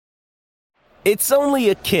It's only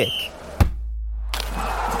a kick,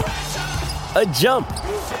 a jump,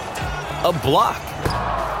 a block.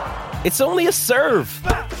 It's only a serve.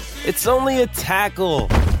 It's only a tackle,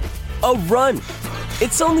 a run.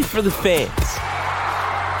 It's only for the fans.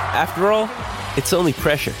 After all, it's only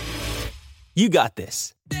pressure. You got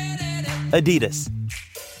this. Adidas.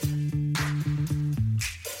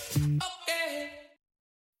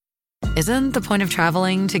 Isn't the point of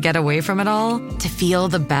traveling to get away from it all? To feel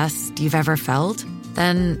the best you've ever felt?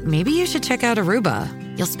 Then maybe you should check out Aruba.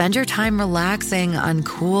 You'll spend your time relaxing on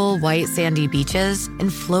cool, white, sandy beaches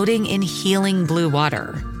and floating in healing blue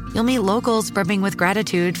water. You'll meet locals brimming with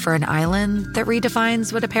gratitude for an island that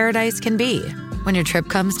redefines what a paradise can be. When your trip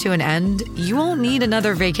comes to an end, you won't need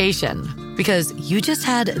another vacation because you just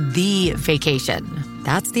had the vacation.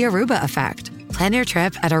 That's the Aruba effect. Plan your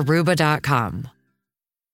trip at Aruba.com.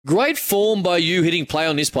 Great form by you hitting play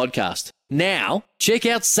on this podcast. Now, check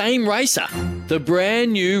out Same Racer, the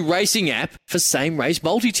brand new racing app for same race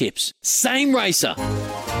multi-tips. Same Racer.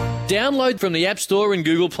 Download from the App Store and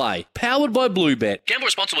Google Play. Powered by Bluebet. Gamble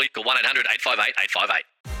responsibly. Call 1-800-858-858.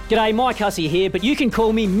 G'day, Mike Hussey here, but you can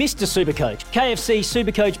call me Mr. Supercoach. KFC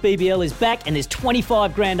Supercoach BBL is back and there's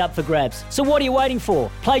 25 grand up for grabs. So what are you waiting for?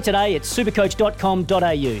 Play today at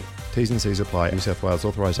supercoach.com.au. T's and C's apply. New South Wales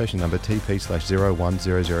authorisation number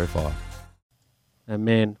TP/01005.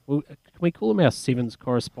 Man, well, can we call him our Sevens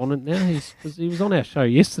correspondent now? He was on our show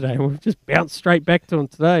yesterday and we've just bounced straight back to him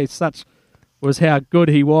today. Such was how good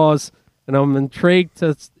he was. And I'm intrigued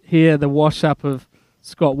to hear the wash-up of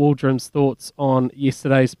Scott Waldrum's thoughts on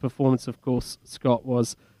yesterday's performance. Of course, Scott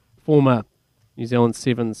was former New Zealand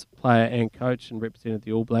Sevens player and coach and represented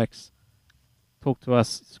the All Blacks. Talk to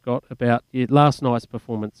us, Scott, about last night's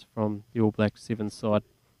performance from the All Blacks Sevens side.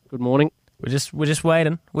 Good morning. We're just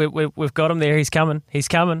waiting. We've got him there. He's coming.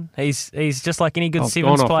 He's just like any good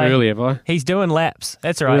Sevens player. Early, have I? He's doing laps.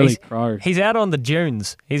 That's right. Really he's out on the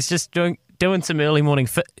dunes. He's just doing some early morning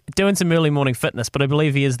fitness. But I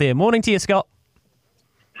believe he is there. Morning to you, Scott.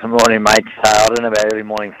 Good morning, mate. I don't know about early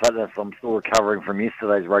morning fitness. I'm still recovering from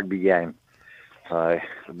yesterday's rugby game, so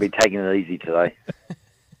I'll be taking it easy today.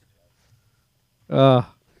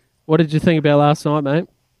 What did you think about last night, mate?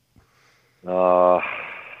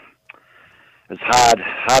 It's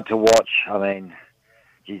hard to watch. I mean,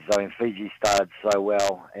 Fiji started so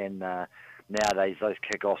well, and nowadays those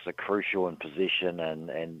kickoffs are crucial in possession,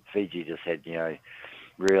 and Fiji just had,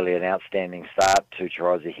 really an outstanding start, 2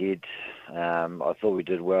 tries ahead. I thought we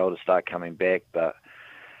did well to start coming back, but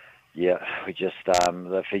yeah, we just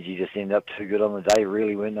the Fiji just ended up too good on the day,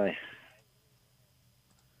 really, weren't they?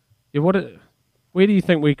 Yeah, where do you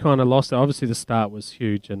think we kind of lost it? Obviously, the start was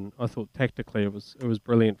huge, and I thought tactically it was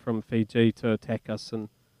brilliant from Fiji to attack us and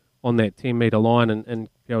on that 10-metre line and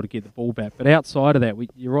be able to get the ball back. But outside of that,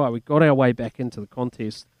 you're right, we got our way back into the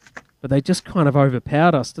contest, but they just kind of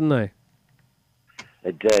overpowered us, didn't they?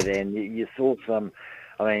 It did, and you saw some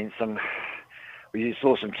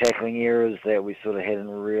tackling errors that we sort of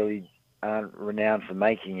aren't renowned for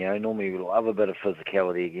making. Normally we love a bit of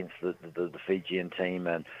physicality against the Fijian team,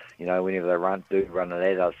 and whenever they run it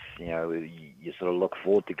at us, you sort of look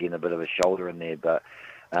forward to getting a bit of a shoulder in there. But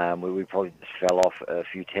we probably just fell off a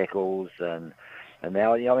few tackles, and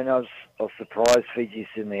now I was surprised. Fiji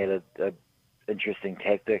certainly had a interesting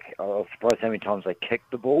tactic. I was surprised how many times they kicked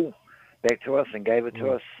the ball back to us and gave it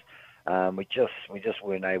to us. We just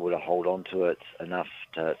weren't able to hold on to it enough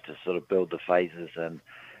to sort of build the phases, and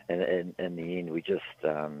in the end we just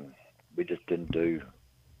didn't do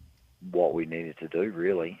what we needed to do,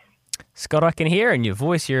 really. Scott, I can hear in your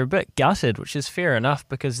voice you're a bit gutted, which is fair enough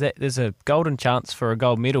because there's a golden chance for a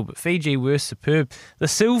gold medal, but Fiji were superb. The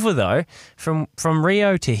silver, though, from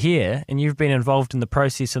Rio to here, and you've been involved in the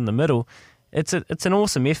process in the middle, it's an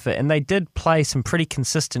awesome effort, and they did play some pretty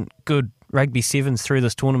consistent, good rugby sevens through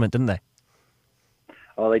this tournament, didn't they?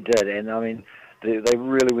 Oh, they did, and I mean, they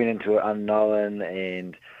really went into it unknown,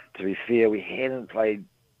 and to be fair, we hadn't played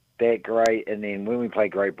that great, and then when we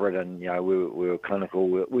played Great Britain, we were clinical.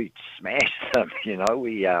 We smashed them.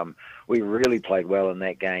 We really played well in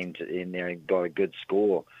that game in there and got a good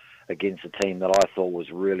score against a team that I thought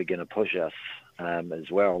was really going to push us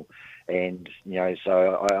as well. And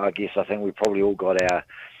so I guess I think we probably all got our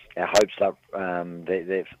hopes up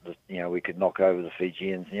that we could knock over the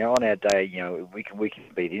Fijians. On our day, we can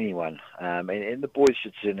beat anyone, and the boys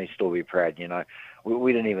should certainly still be proud.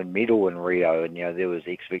 We didn't even medal in Rio, and there was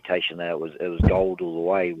expectation that it was gold all the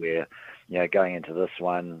way. Where going into this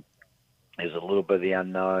one, there's a little bit of the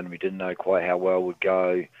unknown. We didn't know quite how well it would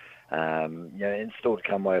go. And still to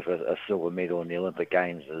come away with a silver medal in the Olympic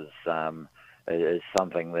Games is is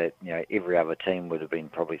something that every other team would have been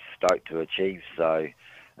probably stoked to achieve. So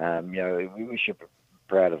we should be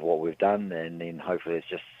proud of what we've done, and then hopefully it's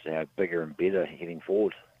just bigger and better heading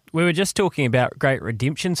forward. We were just talking about great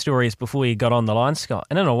redemption stories before you got on the line, Scott.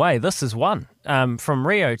 And in a way, this is one. From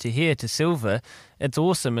Rio to here to silver, it's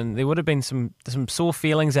awesome. And there would have been some sore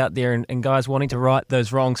feelings out there and guys wanting to right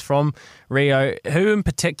those wrongs from Rio. Who in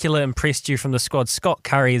particular impressed you from the squad? Scott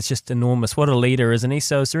Curry is just enormous. What a leader, isn't he?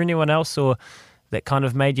 So is there anyone else that kind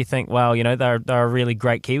of made you think, wow, they're a really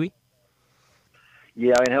great Kiwi?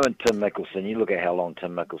 Yeah, I mean, him and Tim Mickelson, you look at how long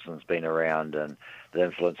Tim Mickelson's been around and the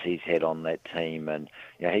influence he's had on that team, and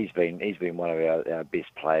he's been one of our best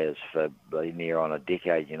players for near on a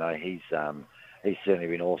decade. He's certainly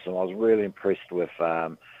been awesome. I was really impressed with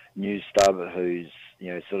Newstub, who's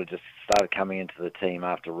sort of just started coming into the team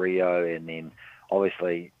after Rio, and then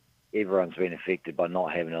obviously everyone's been affected by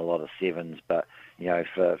not having a lot of sevens, but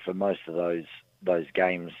for most of those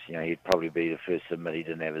games, he'd probably be the first to admit he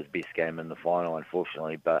didn't have his best game in the final,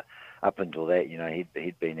 unfortunately. But up until that,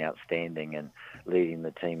 he'd been outstanding and leading the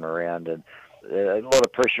team around. And a lot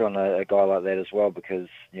of pressure on a guy like that as well, because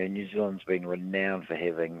New Zealand's been renowned for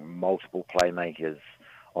having multiple playmakers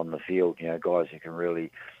on the field. Guys who can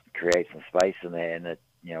really create some space in there, and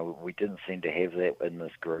we didn't seem to have that in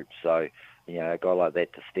this group. So a guy like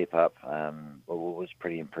that to step up was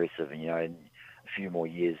pretty impressive. And a few more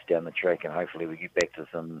years down the track, and hopefully we get back to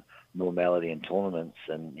some normality in tournaments,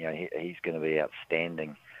 and he's going to be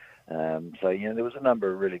outstanding. So there was a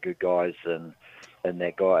number of really good guys in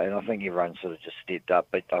that guy, and I think everyone sort of just stepped up.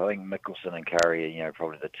 But I think Mickelson and Curry are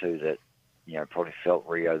probably the two that probably felt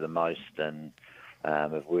Rio the most, and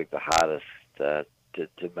have worked the hardest to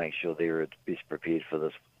make sure they're as best prepared for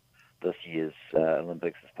this year's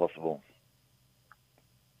Olympics as possible.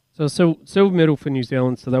 So silver medal for New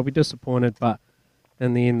Zealand, so they'll be disappointed, but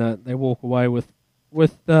in the end they walk away with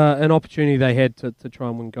an opportunity they had to try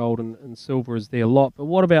and win gold, and silver is their lot. But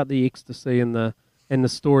what about the ecstasy and the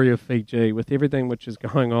story of Fiji, with everything which is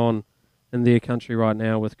going on in their country right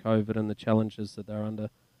now with COVID and the challenges that they're under?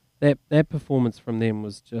 That performance from them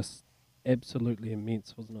was just absolutely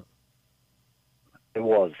immense, wasn't it? It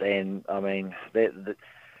was, and I mean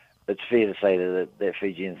it's fair to say that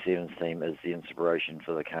Fijian Sevens team is the inspiration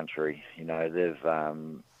for the country.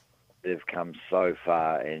 They've come so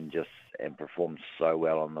far and performed so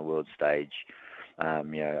well on the world stage,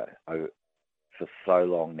 for so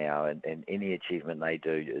long now, and any achievement they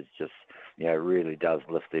do is just, really does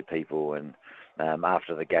lift their people. And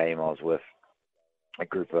after the game, I was with a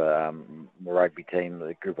group of rugby team,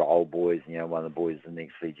 a group of old boys. One of the boys is the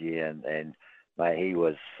next Fijian, and mate, he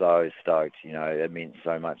was so stoked. It meant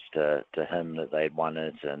so much to him that they'd won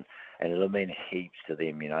it, and it'll mean heaps to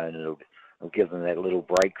them. And it'll give them that little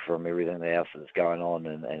break from everything else that's going on,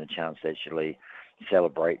 and a chance to actually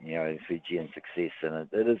celebrate, Fijian success. And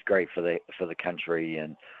it is great for the country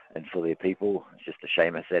and for their people. It's just a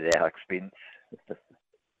shame it's at our expense.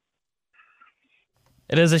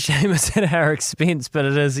 It is a shame it's at our expense, but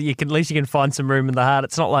it is. At least you can find some room in the heart.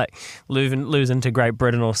 It's not like losing to Great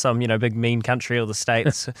Britain or some big mean country or the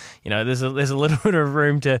States. There's a little bit of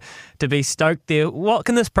room to be stoked there. What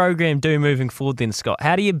can this program do moving forward then, Scott?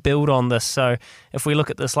 How do you build on this? So if we look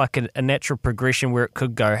at this like a natural progression where it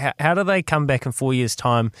could go, how do they come back in 4 years'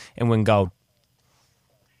 time and win gold?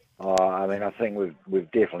 I think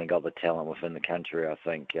we've definitely got the talent within the country. I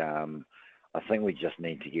think we just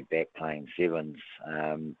need to get back playing sevens.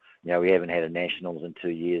 We haven't had a nationals in 2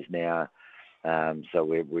 years now, so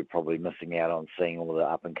we're probably missing out on seeing all the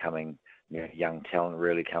up and coming, young talent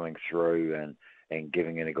really coming through and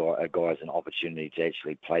giving guys an opportunity to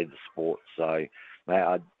actually play the sport. So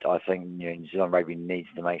I think New Zealand Rugby needs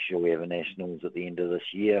to make sure we have a nationals at the end of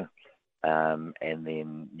this year, and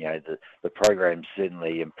then the program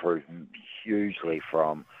certainly improved hugely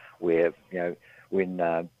from where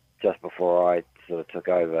when. Just before I sort of took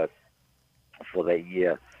over for that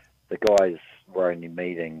year, the guys were only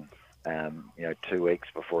meeting, 2 weeks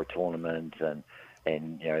before a tournament, and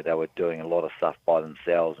they were doing a lot of stuff by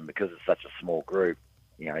themselves. And because it's such a small group,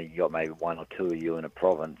 you got maybe 1 or 2 of you in a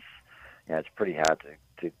province. It's pretty hard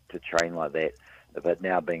to train like that. But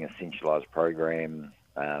now being a centralised program,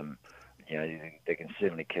 they can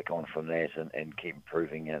certainly kick on from that and keep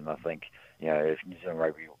improving. And I think if New Zealand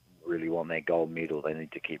Rugby really want that gold medal, they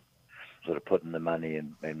need to keep sort of putting the money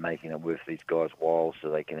and making it worth these guys' while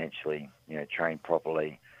so they can actually, train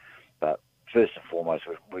properly. But first and foremost,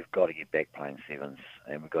 we've got to get back playing sevens,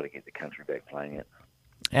 and we've got to get the country back playing it.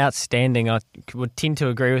 Outstanding. I would tend to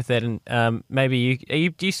agree with that. And maybe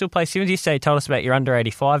do you still play sevens? You told us about your under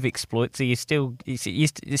 85 exploits. Are you still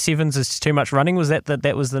sevens is too much running? Was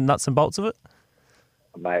that was the nuts and bolts of it?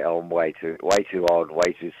 Mate, I'm way too old,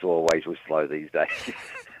 way too sore, way too slow these days.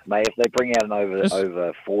 Mate, if they bring out an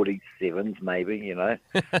over 47s, maybe, you know,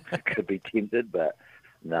 could be tempted, but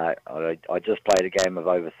no. I just played a game of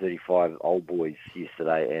over 35 old boys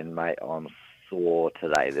yesterday, and mate, I'm sore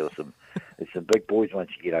today. There's some big boys once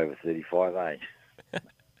you get over 35, eh?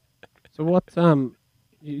 So what?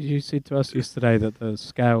 You said to us yesterday that the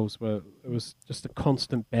scales it was just a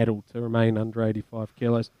constant battle to remain under 85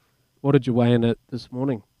 kilos. What did you weigh in it this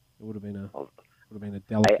morning? It would have been a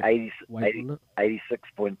delicate weight, wouldn't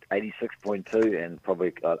it? 86.2, and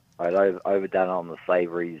probably I'd overdone it on the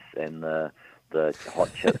savouries and the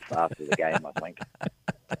hot chips after the game, I think.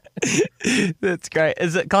 That's great.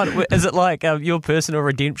 Is it like your personal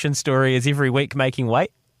redemption story is every week making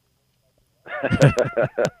weight?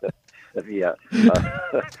 Yeah.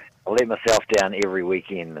 I let myself down every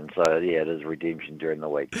weekend, and so, yeah, it is redemption during the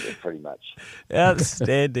week, pretty much.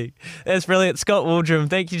 Outstanding. That's brilliant. Scott Waldrum,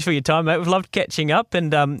 thank you for your time, mate. We've loved catching up.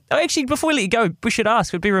 And actually, before we let you go, we should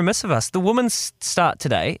ask, it'd be remiss of us, the women's start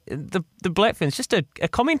today, the Black Ferns, just a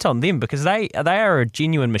comment on them, because they are a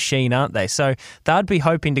genuine machine, aren't they? So they'd be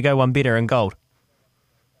hoping to go one better in gold.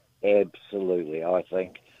 Absolutely, I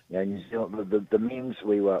think. You know, New Zealand, the men's,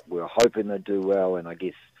 we were hoping they'd do well, and I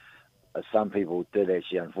guess some people did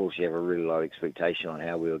actually, unfortunately, have a really low expectation on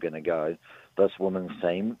how we were going to go. This women's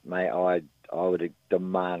team, mate, I would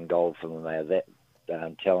demand gold from them. They are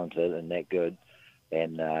that talented and that good.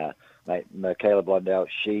 And, mate, Michaela Blundell,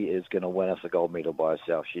 she is going to win us a gold medal by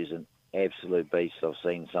herself. She's an absolute beast. I've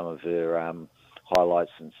seen some of her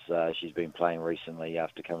highlights since she's been playing recently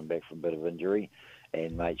after coming back from a bit of injury.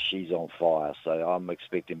 And, mate, she's on fire. So I'm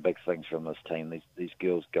expecting big things from this team. These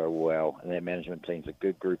girls go well. And their management team's a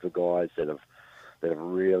good group of guys that have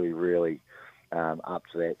really, really up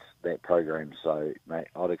to that program. So, mate,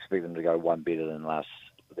 I'd expect them to go one better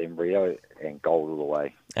than Rio, and gold all the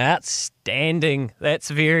way. Outstanding. That's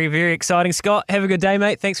very, very exciting. Scott, have a good day,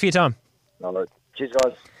 mate. Thanks for your time. Cheers,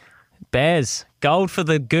 guys. Baz, gold for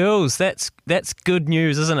the girls. That's good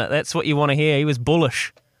news, isn't it? That's what you want to hear. He was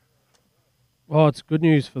bullish. Oh, it's good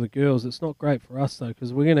news for the girls. It's not great for us, though,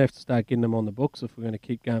 because we're going to have to start getting them on the books if we're going to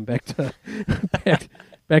keep going back to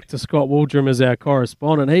back to Scott Waldrum as our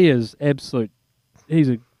correspondent. He is absolute. He's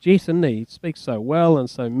a jet, isn't he? He speaks so well and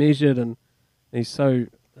so measured, and he's so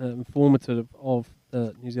informative of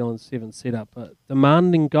the New Zealand 7 setup. But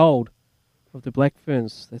demanding gold of the Black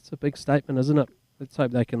Ferns, that's a big statement, isn't it? Let's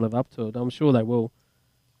hope they can live up to it. I'm sure they will.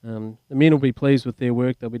 The men will be pleased with their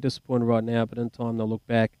work. They'll be disappointed right now, but in time they'll look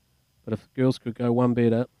back. But if girls could go one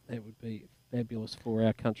better, that would be fabulous for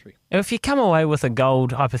our country. If you come away with a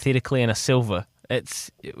gold, hypothetically, and a silver,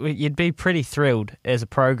 you'd be pretty thrilled as a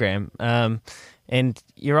program. And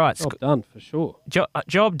you're right. Job done, for sure.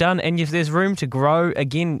 Job done, and if there's room to grow,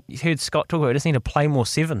 again, you heard Scott talk about it, just need to play more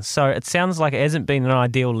sevens. So it sounds like it hasn't been an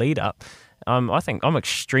ideal lead-up. I think I'm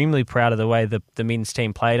extremely proud of the way the men's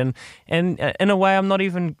team played, and in a way I'm not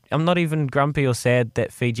even grumpy or sad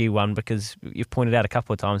that Fiji won, because you've pointed out a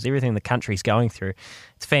couple of times everything the country's going through.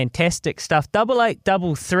 It's fantastic stuff.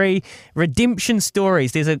 8833 redemption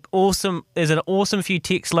stories. There's an awesome few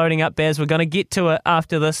texts loading up, Baz. We're going to get to it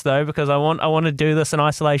after this though, because I want to do this in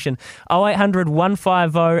isolation. 0800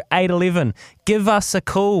 150 811. Give us a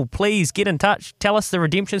call, please. Get in touch. Tell us the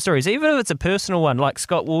redemption stories, even if it's a personal one, like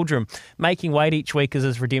Scott Waldrum making weight each week is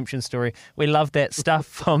his redemption story. We love that stuff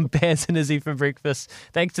from Baz and Izzy for breakfast.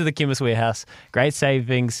 Thanks to the Chemist Warehouse. Great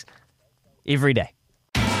savings every day.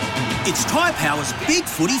 It's Tyre Power's Big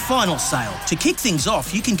Footy Final Sale. To kick things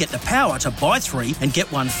off, you can get the power to buy 3 and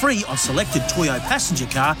get 1 free on selected Toyo passenger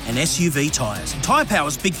car and SUV tyres. Tyre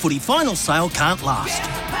Power's Big Footy Final Sale can't last.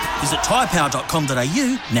 Visit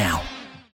tyrepower.com.au now.